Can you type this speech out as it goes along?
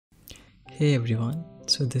Hey everyone,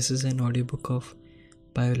 so this is an audiobook of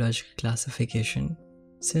biological classification.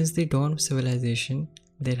 Since the dawn of civilization,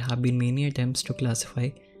 there have been many attempts to classify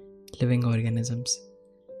living organisms.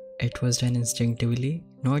 It was done instinctively,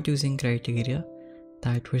 not using criteria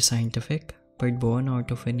that were scientific, but born out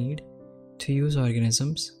of a need to use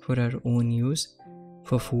organisms for our own use,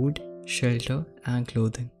 for food, shelter, and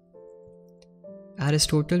clothing.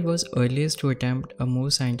 Aristotle was earliest to attempt a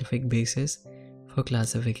more scientific basis for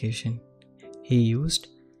classification. He used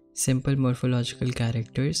simple morphological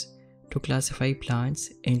characters to classify plants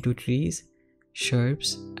into trees,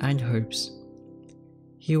 shrubs, and herbs.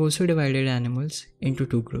 He also divided animals into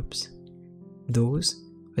two groups, those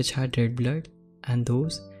which had red blood and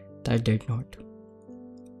those that did not.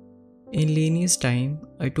 In Linnaeus' time,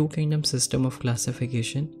 a two-kingdom system of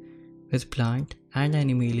classification with plant and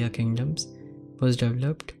animalia kingdoms was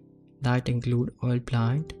developed that include all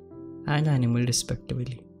plant and animal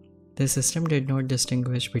respectively. The system did not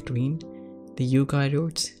distinguish between the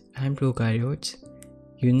eukaryotes and prokaryotes,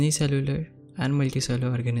 unicellular and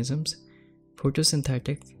multicellular organisms,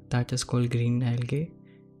 photosynthetic, that is called green algae,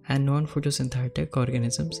 and non-photosynthetic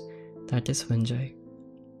organisms, that is fungi.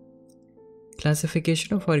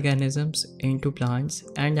 Classification of organisms into plants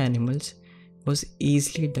and animals was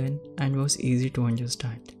easily done and was easy to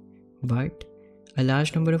understand, but a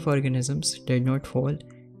large number of organisms did not fall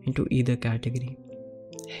into either category.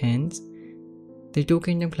 Hence, the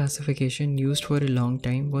two-kingdom classification used for a long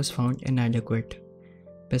time was found inadequate.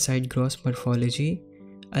 Beside gross morphology,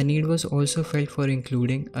 a need was also felt for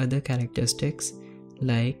including other characteristics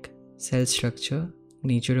like cell structure,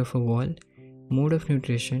 nature of a wall, mode of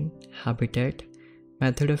nutrition, habitat,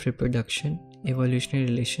 method of reproduction, evolutionary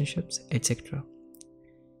relationships, etc.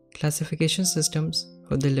 Classification systems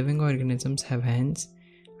for the living organisms have hence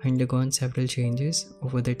undergone several changes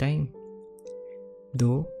over the time.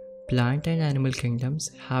 Though plant and animal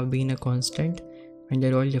kingdoms have been a constant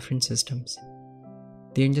under all different systems,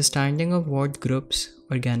 the understanding of what groups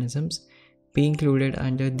organisms be included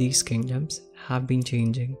under these kingdoms have been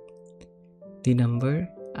changing. The number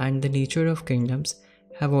and the nature of kingdoms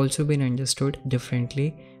have also been understood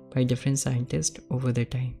differently by different scientists over the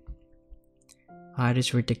time.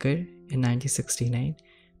 R.H. Whittaker in 1969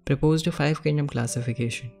 proposed a 5-kingdom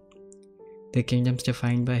classification. The kingdoms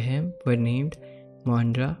defined by him were named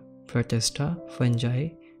Monera, Protista, Fungi,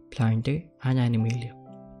 Plantae, and Animalia.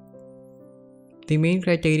 The main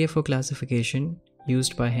criteria for classification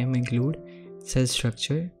used by him include cell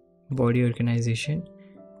structure, body organization,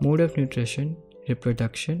 mode of nutrition,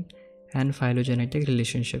 reproduction, and phylogenetic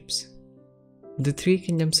relationships. The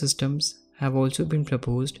 3-kingdom systems have also been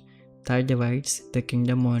proposed that divides the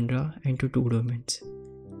kingdom Monera into 2 domains,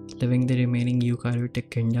 leaving the remaining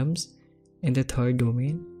eukaryotic kingdoms in the 3rd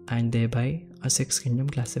domain and thereby a 6-kingdom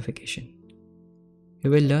classification. We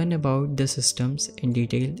will learn about the systems in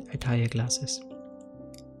detail at higher classes.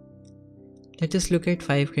 Let us look at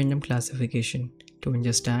 5-kingdom classification to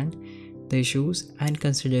understand the issues and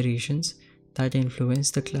considerations that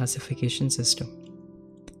influence the classification system.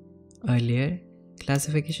 Earlier,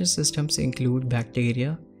 classification systems include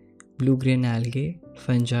bacteria, blue-green algae,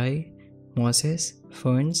 fungi, mosses,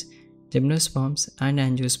 ferns, gymnosperms, and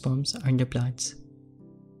angiosperms under plants.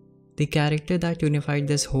 The character that unified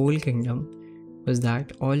this whole kingdom was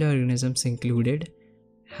that all organisms included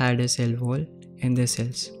had a cell wall in their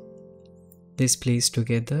cells. This placed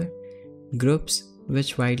together groups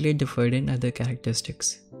which widely differed in other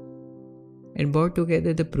characteristics. It brought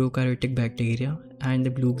together the prokaryotic bacteria and the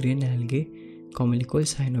blue-green algae, commonly called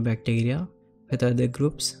cyanobacteria, with other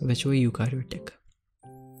groups which were eukaryotic.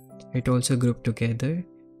 It also grouped together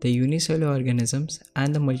the unicellular organisms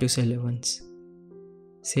and the multicellular ones.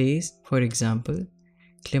 Says, for example,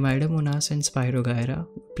 Chlamydomonas and Spirogyra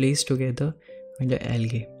placed together under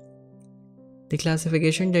algae. The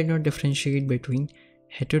classification did not differentiate between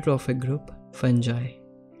heterotrophic group, fungi,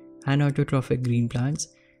 and autotrophic green plants,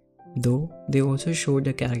 though they also showed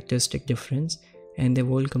a characteristic difference in their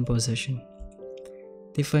wall composition.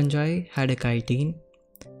 The fungi had a chitin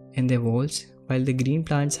in their walls, while the green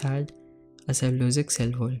plants had a cellulosic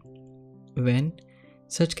cell wall. When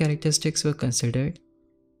such characteristics were considered,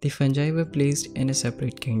 the fungi were placed in a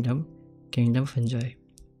separate kingdom, kingdom fungi.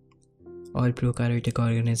 All prokaryotic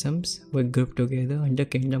organisms were grouped together under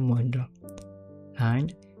kingdom Monera,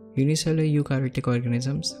 and unicellular eukaryotic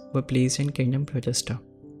organisms were placed in kingdom Protista.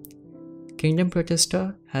 Kingdom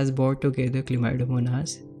Protista has brought together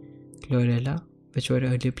Chlamydomonas, Chlorella, which were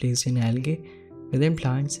earlier placed in algae within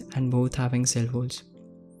plants and both having cell walls,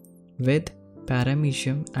 with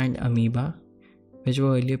Paramecium and Amoeba, which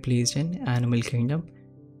were earlier placed in animal kingdom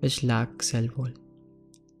which lack cell wall.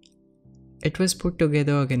 It was put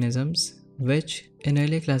together organisms which, in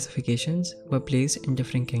earlier classifications, were placed in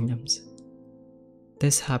different kingdoms.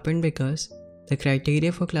 This happened because the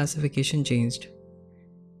criteria for classification changed.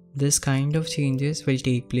 This kind of changes will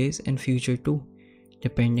take place in future too,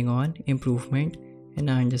 depending on improvement in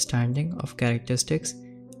our understanding of characteristics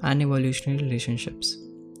and evolutionary relationships.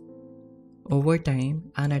 Over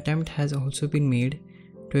time, an attempt has also been made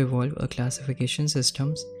to evolve a classification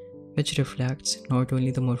system which reflects not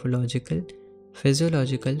only the morphological,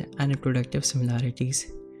 physiological, and reproductive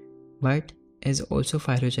similarities, but is also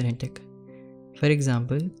phylogenetic. For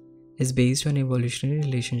example, is based on evolutionary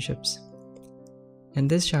relationships. In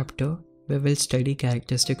this chapter, we will study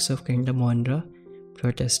characteristics of kingdom Monera,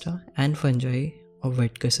 Protista, and fungi of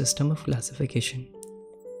Whittaker's system of classification.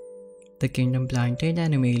 The kingdom Plantid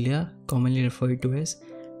and Mammalia, commonly referred to as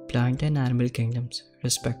plant and animal kingdoms,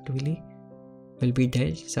 respectively, will be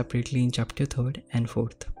dealt separately in chapter 3rd and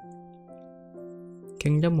 4th.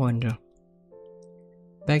 Kingdom Monera.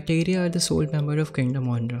 Bacteria are the sole member of kingdom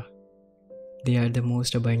Monera. They are the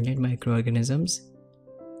most abundant microorganisms.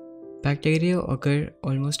 Bacteria occur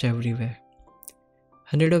almost everywhere.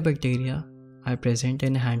 Hundreds of bacteria are present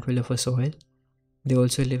in a handful of a soil. They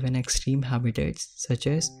also live in extreme habitats such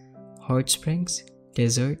as hot springs,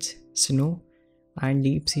 deserts, snow, and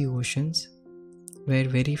deep sea oceans, where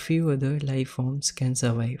very few other life forms can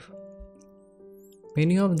survive.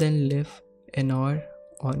 Many of them live in or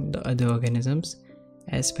on the other organisms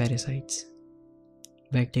as parasites.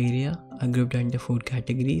 Bacteria are grouped under 4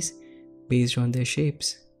 categories based on their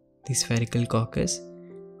shapes: the spherical coccus,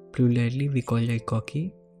 plurally we call it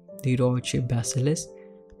cocci; the rod-shaped bacillus,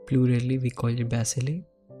 plurally we call it bacilli;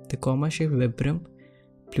 the comma-shaped vibram,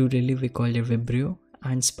 plurally we call it vibrio;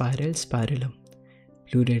 and spiral spirillum,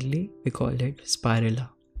 plurally we call it spirilla.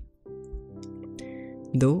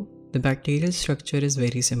 Though the bacterial structure is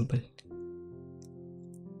very simple,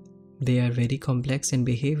 they are very complex in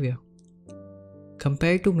behavior.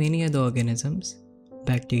 Compared to many other organisms,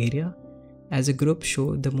 bacteria as a group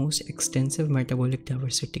show the most extensive metabolic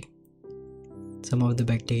diversity. Some of the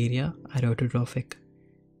bacteria are autotrophic.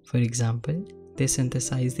 For example, they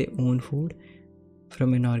synthesize their own food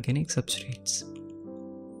from inorganic substrates.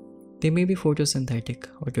 They may be photosynthetic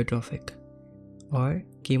autotrophic or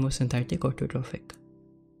chemosynthetic autotrophic.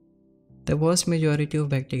 The vast majority of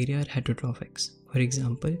bacteria are heterotrophics. For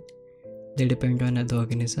example, they depend on other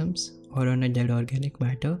organisms or on a dead organic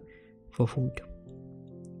matter for food.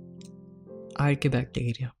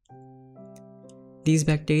 Archaebacteria. These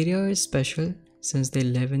bacteria are special since they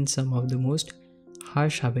live in some of the most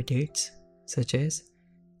harsh habitats, such as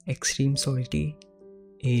extreme salty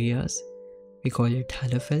areas, we call it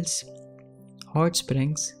halophils, hot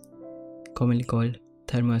springs, commonly called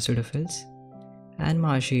thermoacidophils, and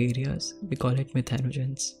marshy areas, we call it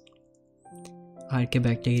methanogens.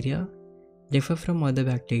 Archaebacteria differ from other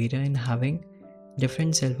bacteria in having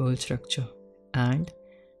different cell wall structure, and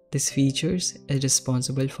this features is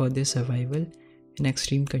responsible for their survival in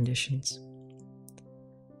extreme conditions.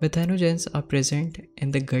 Methanogens are present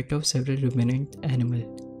in the gut of several ruminant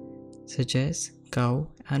animals, such as cow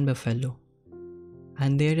and buffalo,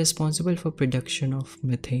 and they are responsible for production of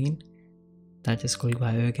methane, that is called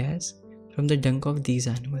biogas, from the dung of these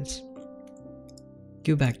animals.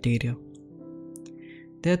 Eubacteria.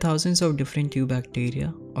 There are thousands of different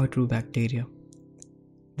eubacteria or true bacteria.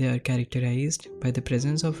 They are characterized by the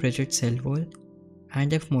presence of rigid cell wall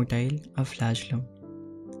and, if motile, a flagellum.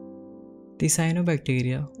 The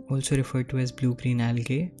cyanobacteria, also referred to as blue-green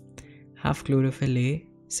algae, have chlorophyll A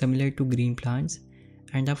similar to green plants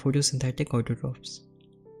and are photosynthetic autotrophs.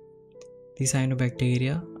 The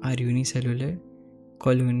cyanobacteria are unicellular,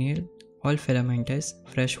 colonial, or filamentous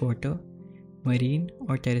freshwater, marine,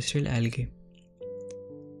 or terrestrial algae.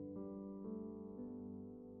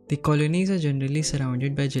 The colonies are generally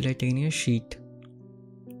surrounded by gelatinous sheath.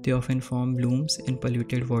 They often form blooms in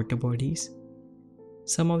polluted water bodies.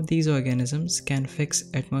 Some of these organisms can fix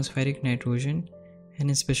atmospheric nitrogen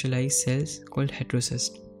in specialized cells called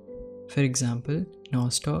heterocysts, for example,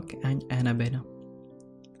 nostoc and anabena.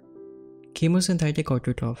 Chemosynthetic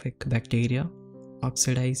autotrophic bacteria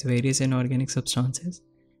oxidize various inorganic substances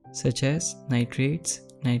such as nitrates,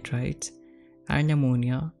 nitrites, and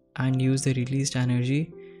ammonia and use the released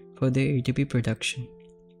energy for their ATP production.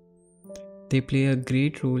 They play a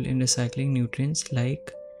great role in recycling nutrients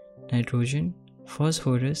like nitrogen,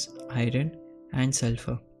 phosphorus, iron, and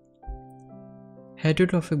sulfur.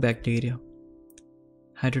 Heterotrophic bacteria.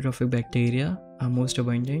 Heterotrophic bacteria are most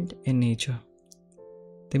abundant in nature.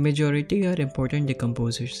 The majority are important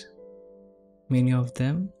decomposers. Many of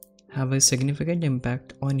them have a significant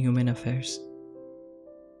impact on human affairs.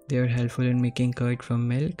 They are helpful in making curd from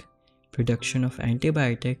milk, production of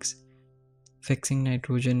antibiotics, fixing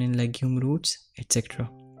nitrogen in legume roots, etc.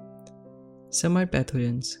 Some are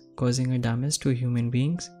pathogens, causing a damage to human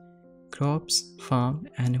beings, crops, farm,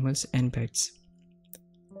 animals, and pets.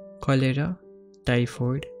 Cholera,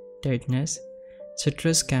 typhoid, tetanus,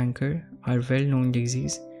 citrus canker are well-known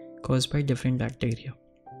diseases caused by different bacteria.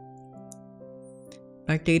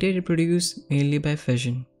 Bacteria reproduce mainly by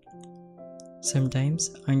fission.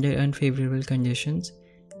 Sometimes, under unfavorable conditions,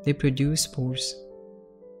 they produce spores.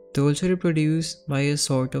 They also reproduce by a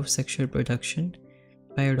sort of sexual production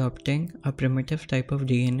by adopting a primitive type of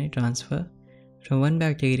DNA transfer from one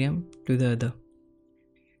bacterium to the other.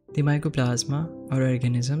 The mycoplasma are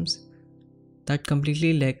organisms that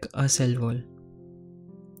completely lack a cell wall.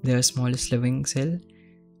 They are smallest living cell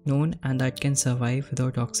known and that can survive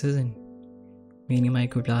without oxygen. Many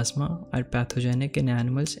mycoplasma are pathogenic in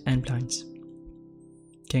animals and plants.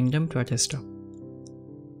 Kingdom Protista.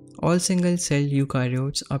 All single-cell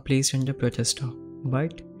eukaryotes are placed under Protista,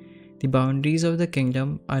 but the boundaries of the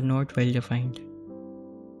kingdom are not well defined.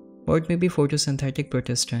 What may be photosynthetic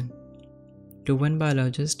protista? To one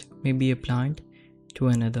biologist may be a plant, to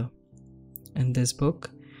another. In this book,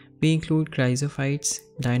 we include chrysophytes,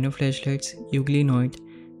 dinoflagellates, euglenoid,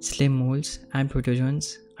 slim moles, and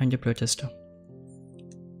protozoans under Protista.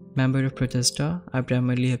 Members of Protista are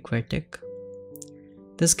primarily aquatic.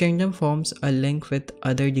 This kingdom forms a link with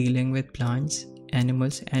other dealing with plants,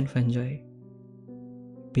 animals, and fungi.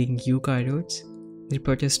 Being eukaryotes, the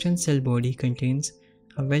Protestant cell body contains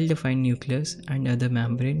a well-defined nucleus and other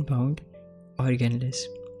membrane-bound organelles.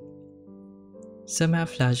 Some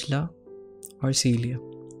have flagella or cilia.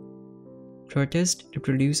 Protists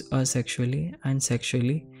reproduce asexually and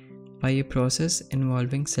sexually by a process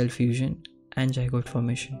involving cell fusion and zygote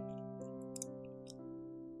formation.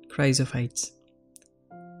 Chrysophytes.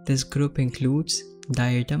 This group includes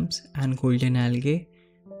diatoms and golden algae,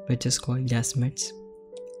 which is called dasmids.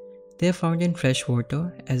 They are found in fresh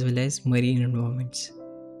water as well as marine environments.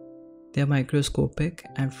 They are microscopic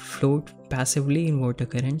and float passively in water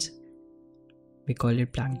currents. We call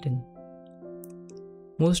it plankton.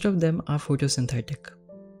 Most of them are photosynthetic.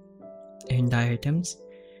 In diatoms,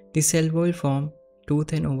 the cell wall form two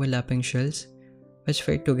thin overlapping shells which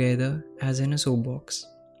fit together as in a soap box.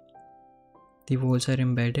 The walls are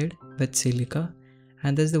embedded with silica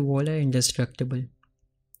and thus the walls are indestructible.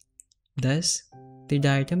 Thus, the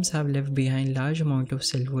diatoms have left behind large amount of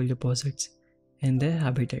cell wall deposits in their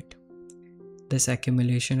habitat. This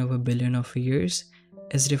accumulation over billions of years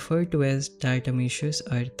is referred to as diatomaceous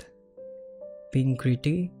earth. Being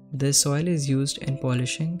gritty, this soil is used in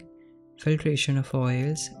polishing, filtration of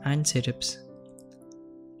oils and syrups.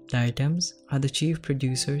 Diatoms are the chief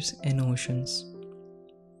producers in oceans.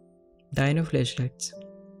 Dinoflagellates.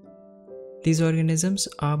 These organisms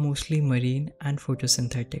are mostly marine and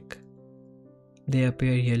photosynthetic. They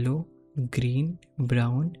appear yellow, green,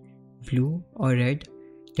 brown, blue, or red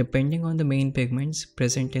depending on the main pigments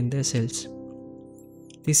present in their cells.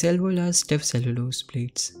 The cell wall has stiff cellulose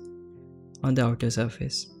plates on the outer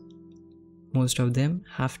surface. Most of them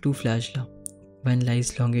have two flagella. One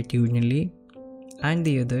lies longitudinally and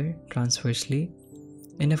the other transversely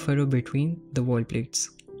in a furrow between the wall plates.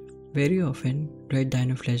 Very often, red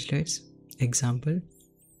dinoflagellates, example,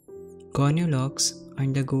 cornealochs,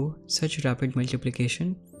 undergo such rapid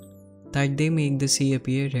multiplication that they make the sea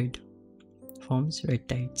appear red, forms red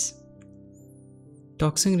tides.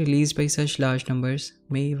 Toxin released by such large numbers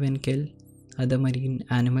may even kill other marine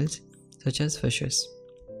animals such as fishes.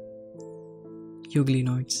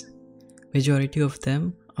 Euglenoids. Majority of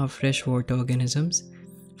them are freshwater organisms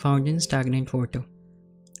found in stagnant water.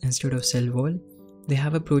 Instead of cell wall, they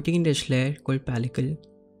have a protein-rich layer called pellicle,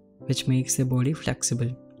 which makes their body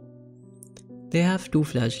flexible. They have two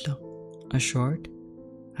flagella, a short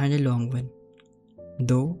and a long one.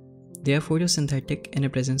 Though they are photosynthetic in the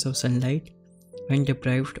presence of sunlight, when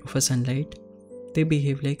deprived of a sunlight, they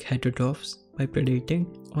behave like heterotrophs by predating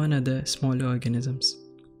on other smaller organisms.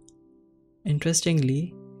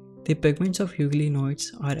 Interestingly, the pigments of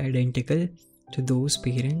euglenoids are identical to those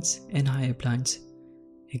parents in higher plants.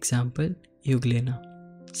 Example, Euglena.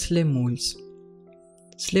 Slim moles.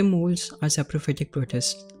 Slim moles are saprophytic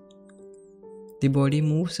protists. The body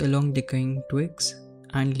moves along decaying twigs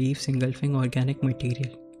and leaves engulfing organic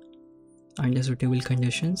material. Under suitable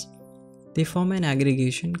conditions, they form an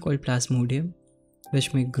aggregation called plasmodium,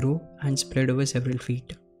 which may grow and spread over several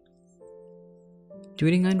feet.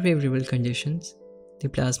 During unfavorable conditions, the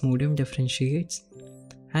plasmodium differentiates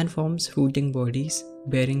and forms fruiting bodies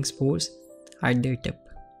bearing spores at their tip.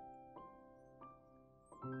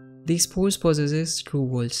 These spores possess true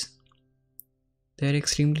walls. They are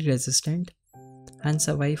extremely resistant and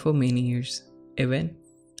survive for many years, even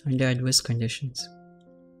under adverse conditions.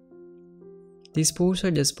 These spores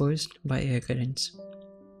are dispersed by air currents.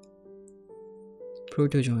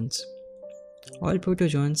 Protozoans. All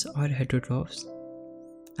protozoans are heterotrophs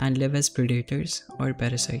and live as predators or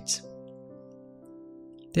parasites.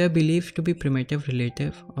 They are believed to be primitive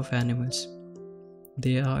relative of animals.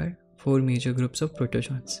 There are 4 major groups of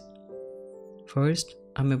protozoans. First,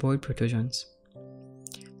 amoeboid protozoans.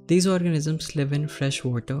 These organisms live in fresh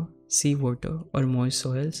water, seawater, or moist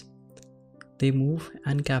soils. They move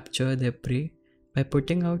and capture their prey by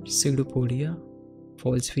putting out pseudopodia,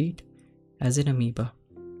 false feet, as in amoeba.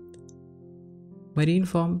 Marine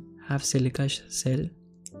form have silica shell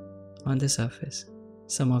on the surface.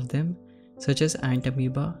 Some of them, such as ant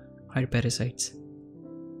amoeba, are parasites.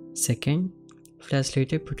 Second,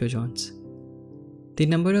 flagellated protozoans. The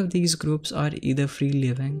number of these groups are either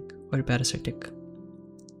free-living or parasitic.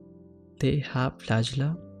 They have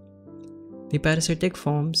flagella. The parasitic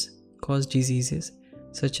forms cause diseases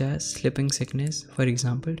such as sleeping sickness, for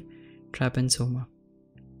example, trypanosoma.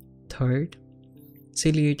 Third,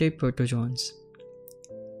 ciliated protozoans.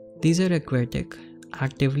 These are aquatic,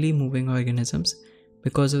 actively moving organisms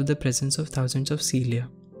because of the presence of thousands of cilia.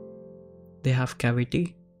 They have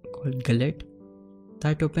cavity called gullet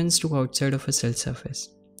that opens to outside of a cell surface.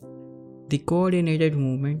 The coordinated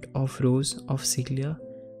movement of rows of cilia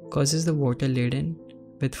causes the water laden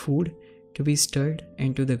with food to be stirred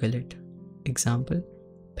into the gullet. Example,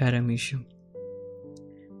 paramecium.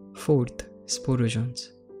 Fourth, sporozoans.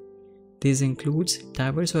 This includes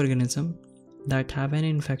diverse organisms that have an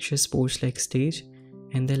infectious spores-like stage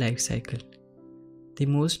in their life cycle. The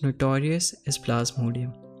most notorious is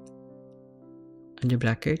Plasmodium, under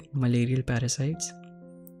bracket malarial parasites,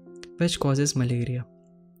 which causes malaria,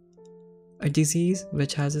 a disease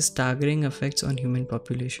which has a staggering effects on human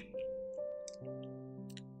population.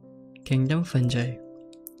 Kingdom fungi.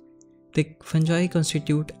 The fungi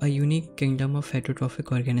constitute a unique kingdom of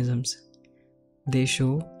heterotrophic organisms. They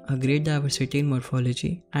show a great diversity in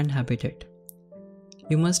morphology and habitat.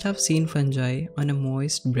 You must have seen fungi on a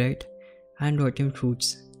moist bread and rotten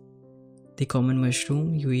fruits. The common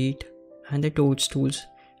mushroom you eat and the toadstools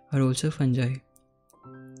are also fungi.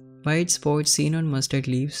 White spots seen on mustard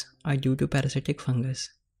leaves are due to parasitic fungus.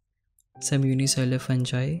 Some unicellular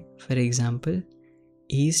fungi, for example,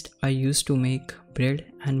 yeast, are used to make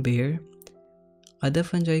bread and beer. Other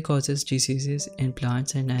fungi causes diseases in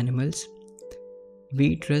plants and animals.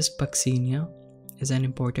 Wheat rust buccinia is an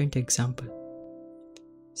important example.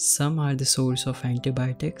 Some are the source of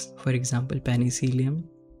antibiotics, for example penicillium.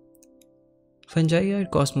 Fungi are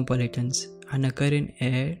cosmopolitans and occur in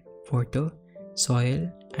air, water, soil,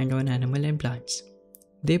 and on animal and plants.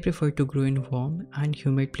 They prefer to grow in warm and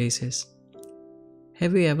humid places.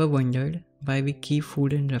 Have you ever wondered why we keep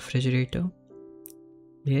food in refrigerator?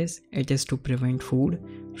 Yes, it is to prevent food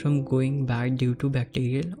from going bad due to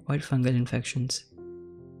bacterial or fungal infections.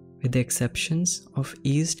 With the exceptions of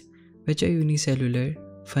yeast, which are unicellular,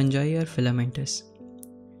 fungi are filamentous.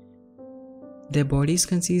 Their bodies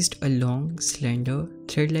consist of long, slender,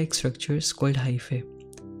 thread-like structures called hyphae.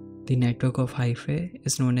 The network of hyphae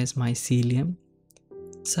is known as mycelium.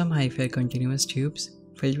 Some hyphae are continuous tubes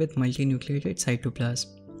filled with multinucleated cytoplasm.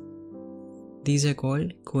 These are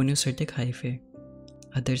called coniocytic hyphae.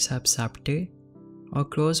 Others have septae or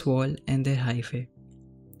cross wall in their hyphae.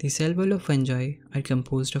 The cell wall of fungi are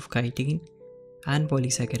composed of chitin and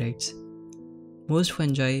polysaccharides. Most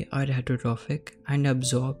fungi are heterotrophic and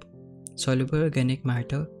absorb soluble organic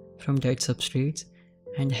matter from dead substrates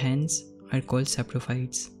and hence are called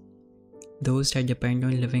saprophytes. Those that depend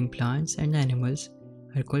on living plants and animals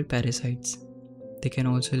are called parasites. They can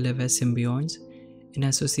also live as symbionts in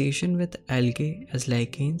association with algae as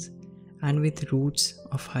lichens and with roots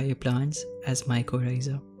of higher plants as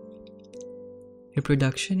mycorrhiza.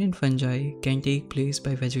 Reproduction in fungi can take place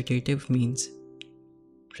by vegetative means: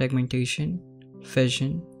 fragmentation,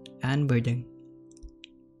 fission, and budding.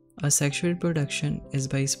 Asexual reproduction is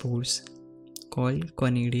by spores, called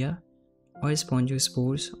conidia, or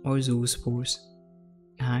spongiospores or zoospores,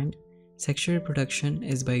 and sexual reproduction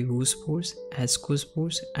is by oospores,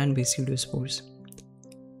 ascospores, and basidospores.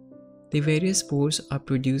 The various spores are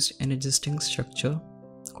produced in a distinct structure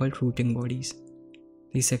called fruiting bodies.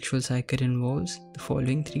 The sexual cycle involves the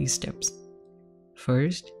following 3 steps.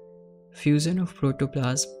 First, fusion of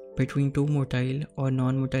protoplasm between 2 motile or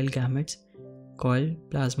non-motile gametes called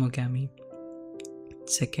plasmogamy.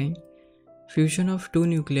 Second, fusion of 2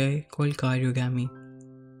 nuclei called karyogamy.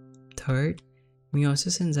 Third,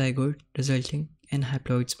 meiosis in zygote resulting in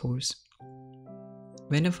haploid spores.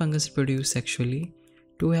 When a fungus is produced sexually,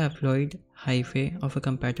 two haploid hyphae of a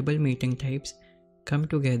compatible mating types come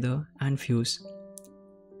together and fuse.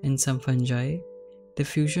 In some fungi, the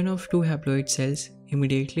fusion of two haploid cells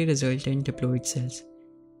immediately results in diploid cells,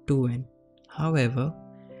 2N. However,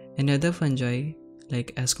 in other fungi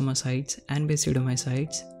like ascomycetes and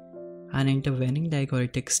basidiomycetes, an intervening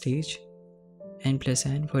dichotic stage, N plus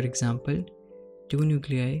N, for example, 2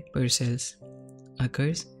 nuclei per cells,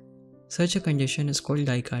 occurs. Such a condition is called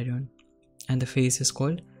dikaryon, and the phase is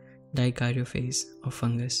called dikaryophase of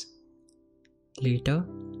fungus. Later,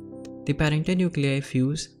 the parental nuclei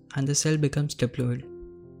fuse and the cell becomes diploid.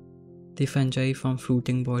 The fungi form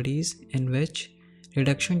fruiting bodies in which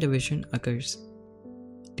reduction division occurs,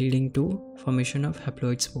 leading to formation of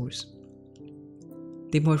haploid spores.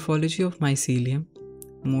 The morphology of mycelium,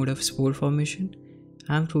 mode of spore formation,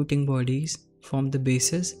 and fruiting bodies form the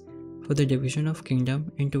basis for the division of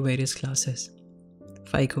kingdom into various classes.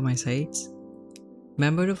 Phycomycetes.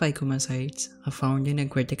 Members of phycomycetes are found in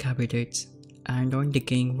aquatic habitats and on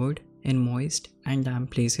decaying wood in moist and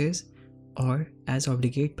damp places, or as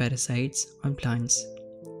obligate parasites on plants.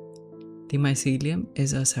 The mycelium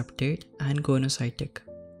is aseptate and gonocytic.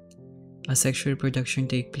 Asexual reproduction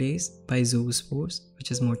takes place by zoospores,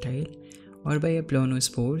 which is motile, or by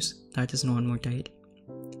aplonospores, that is non-motile.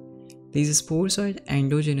 These spores are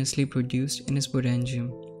endogenously produced in a sporangium.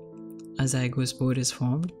 A zygospore is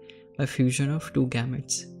formed by fusion of two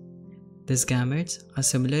gametes. These gametes are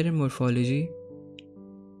similar in morphology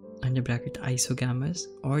under bracket isogamous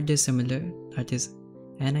or dissimilar, that is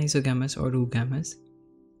anisogamous or oogamous.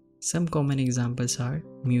 Some common examples are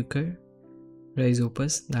mucor,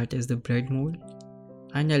 rhizopus, that is the bread mold,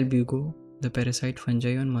 and albugo, the parasite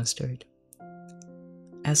fungi on mustard.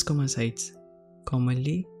 Ascomycetes,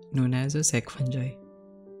 commonly known as the sac fungi.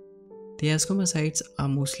 The ascomycetes are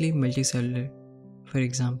mostly multicellular, for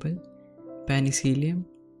example, penicillium,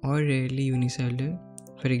 or rarely unicellular,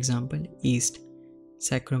 for example, yeast,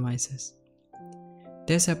 Saccharomyces.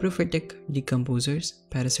 They are saprophytic decomposers,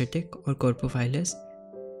 parasitic or corpophilous.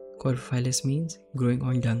 Corpophilous means growing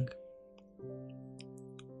on dung.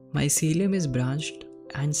 Mycelium is branched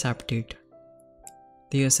and septate.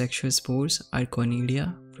 The asexual spores are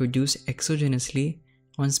conidia produced exogenously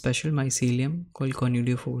on special mycelium called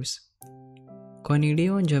conidiophores.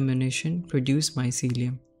 Conidia on germination produce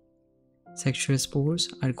mycelium. Sexual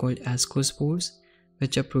spores are called ascospores,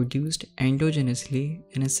 which are produced endogenously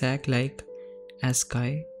in a sac like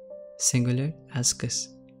asci, singular ascus.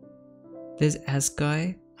 These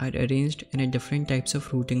asci are arranged in different types of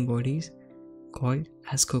fruiting bodies called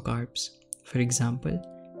ascocarps. For example,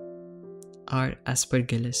 are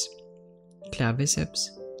aspergillus, claviceps,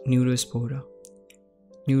 neurospora.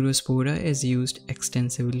 Neurospora is used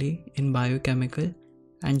extensively in biochemical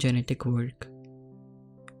and genetic work.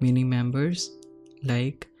 Many members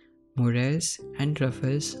like morels and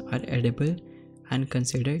truffles are edible and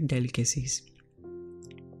considered delicacies.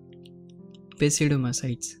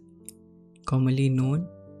 Basidiomycetes. Commonly known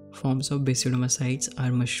forms of basidiomycetes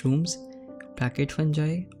are mushrooms, bracket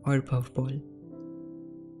fungi, or puffball.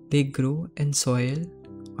 They grow in soil,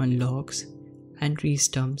 on logs and tree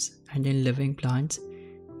stumps, and in living plants'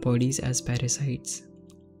 bodies as parasites.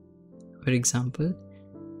 For example,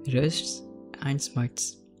 rusts and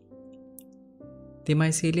smuts. The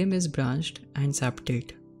mycelium is branched and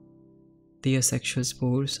septate. The asexual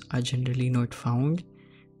spores are generally not found,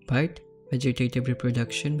 but vegetative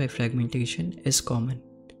reproduction by fragmentation is common.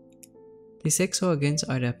 The sex organs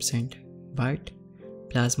are absent, but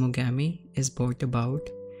plasmogamy is brought about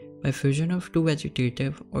by fusion of two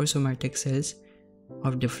vegetative or somatic cells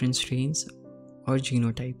of different strains or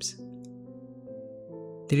genotypes.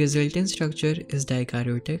 The resultant structure is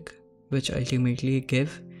dikaryotic, which ultimately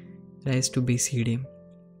give rise to basidium.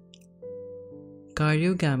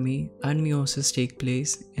 Karyogamy and meiosis take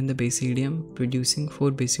place in the basidium, producing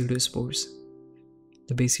 4 basidiospores.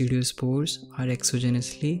 The basidiospores are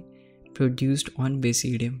exogenously produced on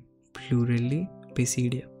basidium, plurally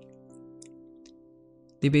basidia.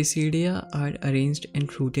 The basidia are arranged in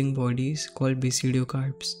fruiting bodies called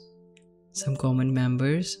basidiocarps. Some common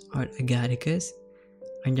members are agaricus,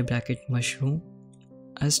 under bracket mushroom,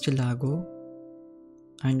 astellago,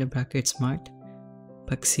 under bracket smut,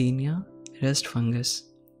 Puccinia, rust fungus.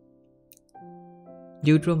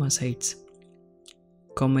 Deuteromycetes,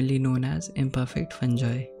 commonly known as imperfect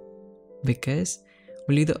fungi, because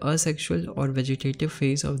only the asexual or vegetative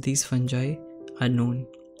phase of these fungi are known.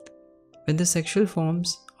 When the sexual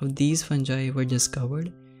forms of these fungi were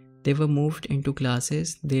discovered, they were moved into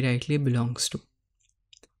classes they rightly belongs to.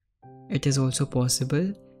 It is also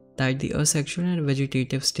possible that the asexual and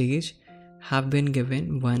vegetative stage have been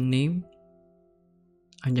given one name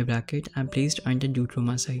under bracket and placed under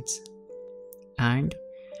deuteromacytes, and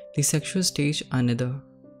the sexual stage another,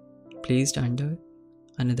 placed under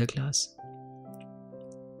another class.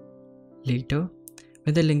 Later,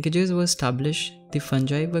 when the linkages were established, the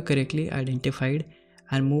fungi were correctly identified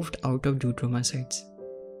and moved out of deuteromacytes.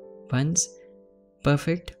 Once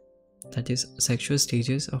perfect, that is, sexual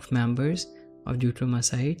stages of members of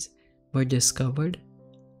deuteromacytes were discovered,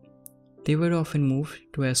 they were often moved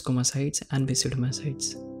to ascomacytes and basidomacytes.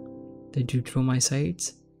 The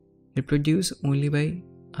deuteromacytes reproduce only by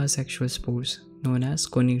asexual spores known as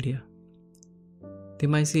conidia. The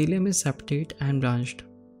mycelium is septate and branched.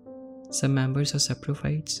 Some members are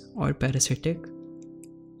saprophytes or parasitic,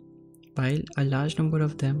 while a large number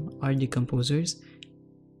of them are decomposers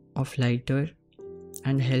of lighter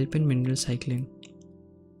and help in mineral cycling.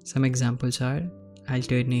 Some examples are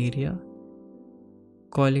Alternaria,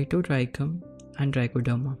 Coletotrichum, and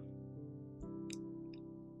Trichoderma.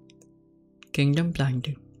 Kingdom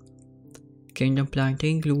planting. Kingdom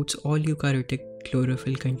planting includes all eukaryotic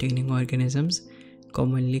chlorophyll containing organisms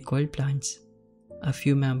commonly called plants. A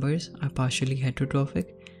few members are partially heterotrophic,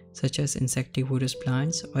 such as insectivorous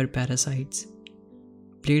plants or parasites.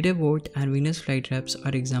 Bladewort and Venus flytraps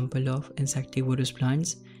are examples of insectivorous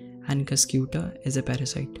plants, and Cuscuta is a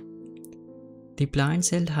parasite. The plant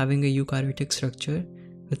cell having a eukaryotic structure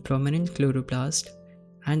with prominent chloroplast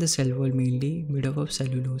and the cell wall mainly made up of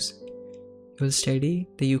cellulose. We will study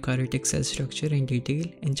the eukaryotic cell structure in detail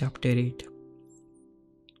in chapter 8.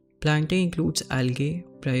 Planting includes algae,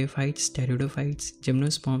 bryophytes, pteridophytes,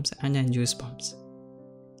 gymnosperms, and angiosperms.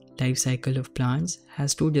 Life cycle of plants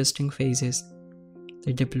has two distinct phases: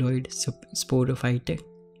 the diploid sporophytic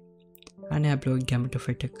and haploid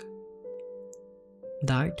gametophytic,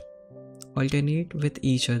 that alternate with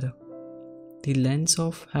each other. The lengths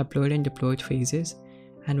of haploid and diploid phases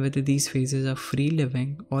and whether these phases are free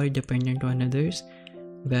living or dependent on others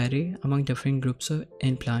vary among different groups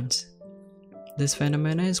in plants. This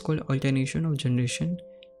phenomena is called alternation of generation.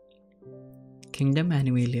 Kingdom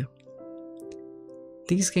Animalia.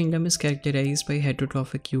 This kingdom is characterized by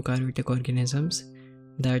heterotrophic eukaryotic organisms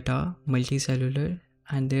that are multicellular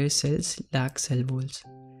and their cells lack cell walls.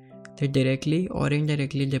 They directly or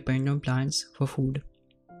indirectly depend on plants for food.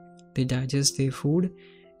 They digest their food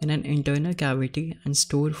in an internal cavity and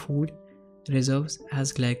store food reserves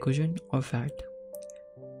as glycogen or fat.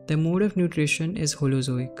 The mode of nutrition is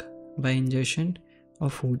holozoic, by ingestion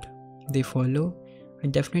of food. They follow a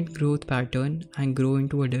definite growth pattern and grow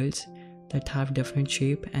into adults that have different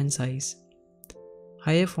shape and size.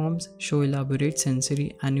 Higher forms show elaborate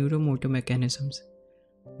sensory and neuromotor mechanisms.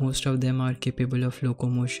 Most of them are capable of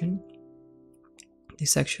locomotion. The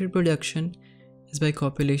sexual reproduction is by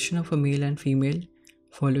copulation of a male and female,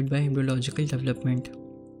 followed by embryological development.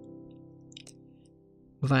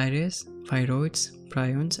 Virus, phyroids,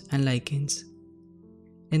 prions, and lichens.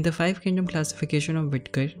 In the 5 kingdom classification of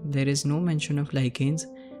Whitaker, there is no mention of lichens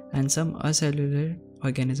and some acellular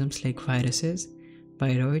organisms like viruses,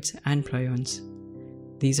 phyroids, and prions.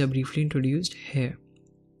 These are briefly introduced here.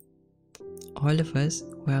 All of us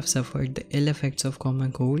who have suffered the ill effects of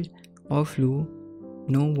common cold or flu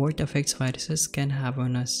know what effects viruses can have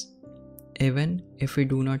on us. Even if we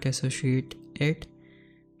do not associate it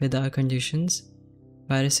with our conditions,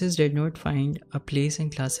 viruses did not find a place in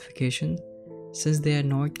classification since they are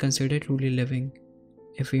not considered truly living,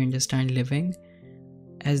 if we understand living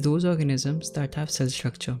as those organisms that have cell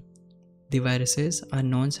structure. The viruses are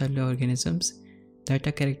non-cellular organisms that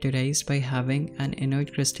are characterized by having an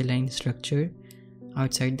inert crystalline structure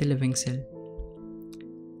outside the living cell.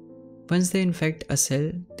 Once they infect a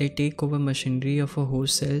cell, they take over machinery of a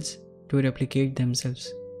host cells to replicate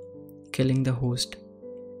themselves, killing the host.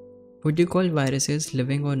 Would you call viruses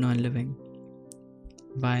living or non-living?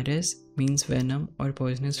 Virus means venom or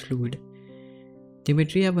poisonous fluid.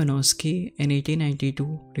 Dmitry Ivanovsky in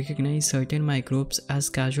 1892 recognized certain microbes as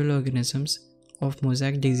casual organisms of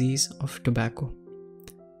mosaic disease of tobacco.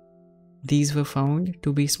 These were found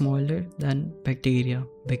to be smaller than bacteria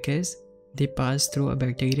because they pass through a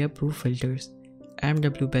bacteria-proof filters.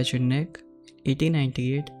 M.W. Bechernik,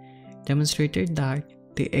 1898, demonstrated that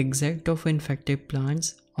the extract of infected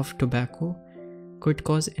plants of tobacco could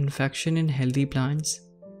cause infection in healthy plants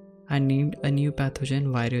and named a new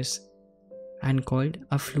pathogen virus and called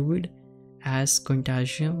a fluid as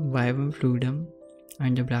Contagium vivum fluidum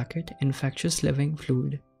under bracket infectious living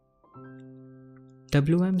fluid.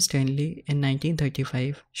 W.M. Stanley in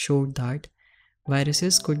 1935 showed that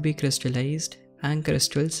viruses could be crystallized and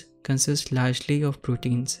crystals consist largely of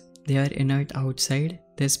proteins. They are inert outside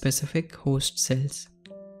their specific host cells.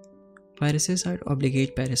 Viruses are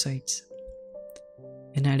obligate parasites.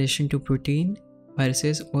 In addition to protein,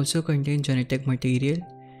 viruses also contain genetic material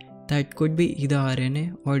that could be either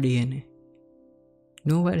RNA or DNA.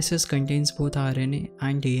 No viruses contains both RNA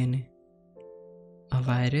and DNA. A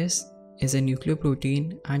virus is a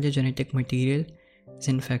nucleoprotein and the genetic material is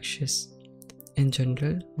infectious. In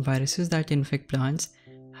general, viruses that infect plants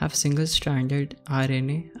have single-stranded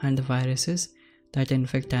RNA and the viruses that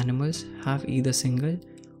infect animals have either single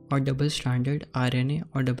or double-stranded RNA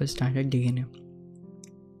or double-stranded DNA.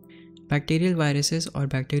 Bacterial viruses or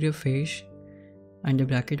bacteriophage under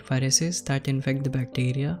bracket viruses that infect the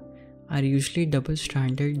bacteria are usually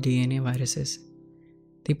double-stranded DNA viruses.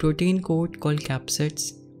 The protein coat called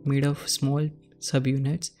capsids, made of small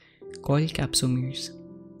subunits called capsomeres,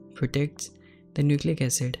 protects the nucleic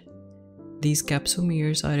acid. These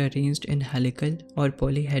capsomeres are arranged in helical or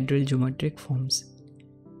polyhedral geometric forms.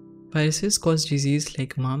 Viruses cause disease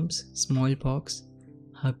like mumps, smallpox,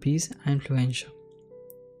 herpes, and influenza.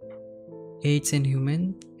 AIDS in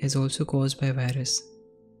humans is also caused by virus.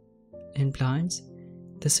 In plants,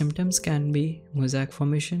 the symptoms can be mosaic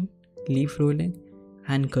formation, leaf rolling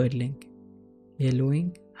and curling,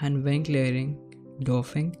 yellowing and wing layering,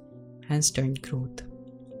 dwarfing and stunt growth.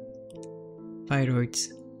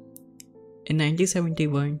 Viroids. In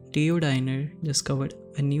 1971, Theo Diner discovered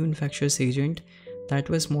a new infectious agent that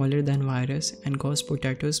was smaller than virus and caused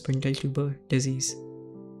potato spindle tuber disease.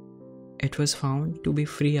 It was found to be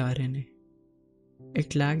free RNA.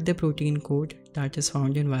 It lacked the protein coat that is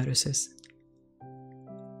found in viruses.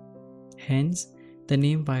 Hence, the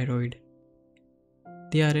name viroid.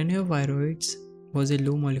 The RNA of viroids was a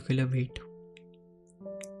low molecular weight.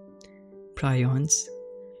 Prions.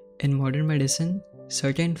 In modern medicine,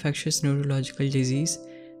 certain infectious neurological diseases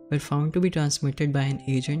were found to be transmitted by an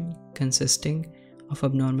agent consisting of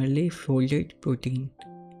abnormally folded protein.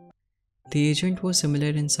 The agent was similar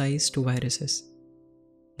in size to viruses.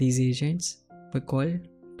 These agents were called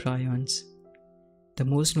prions. The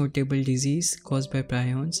most notable disease caused by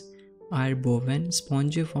prions are bovine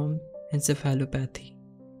spongiform encephalopathy,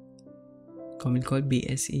 commonly called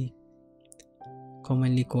BSE,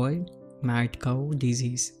 commonly called mad cow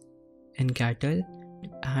disease in cattle,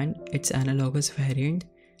 and its analogous variant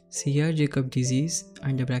CR-Jacob disease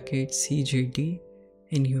under bracket CJD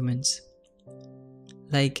in humans.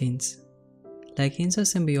 Lichens. Lichens are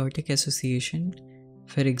symbiotic association,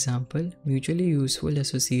 for example, mutually useful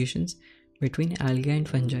associations between algae and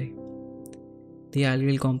fungi. The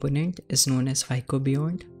algal component is known as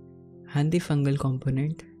phycobiont and the fungal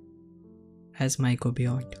component as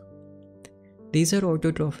mycobiont. These are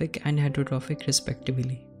autotrophic and heterotrophic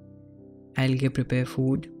respectively. Algae prepare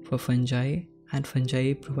food for fungi and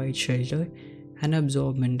fungi provide shelter and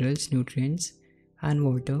absorb minerals, nutrients and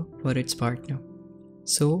water for its partner.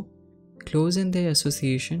 So, close in their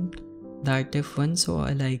association that if one saw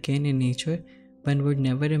a lichen in nature, one would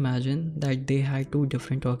never imagine that they had two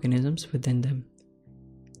different organisms within them.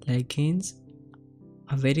 Lichens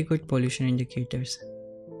are very good pollution indicators.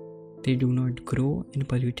 They do not grow in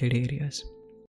polluted areas.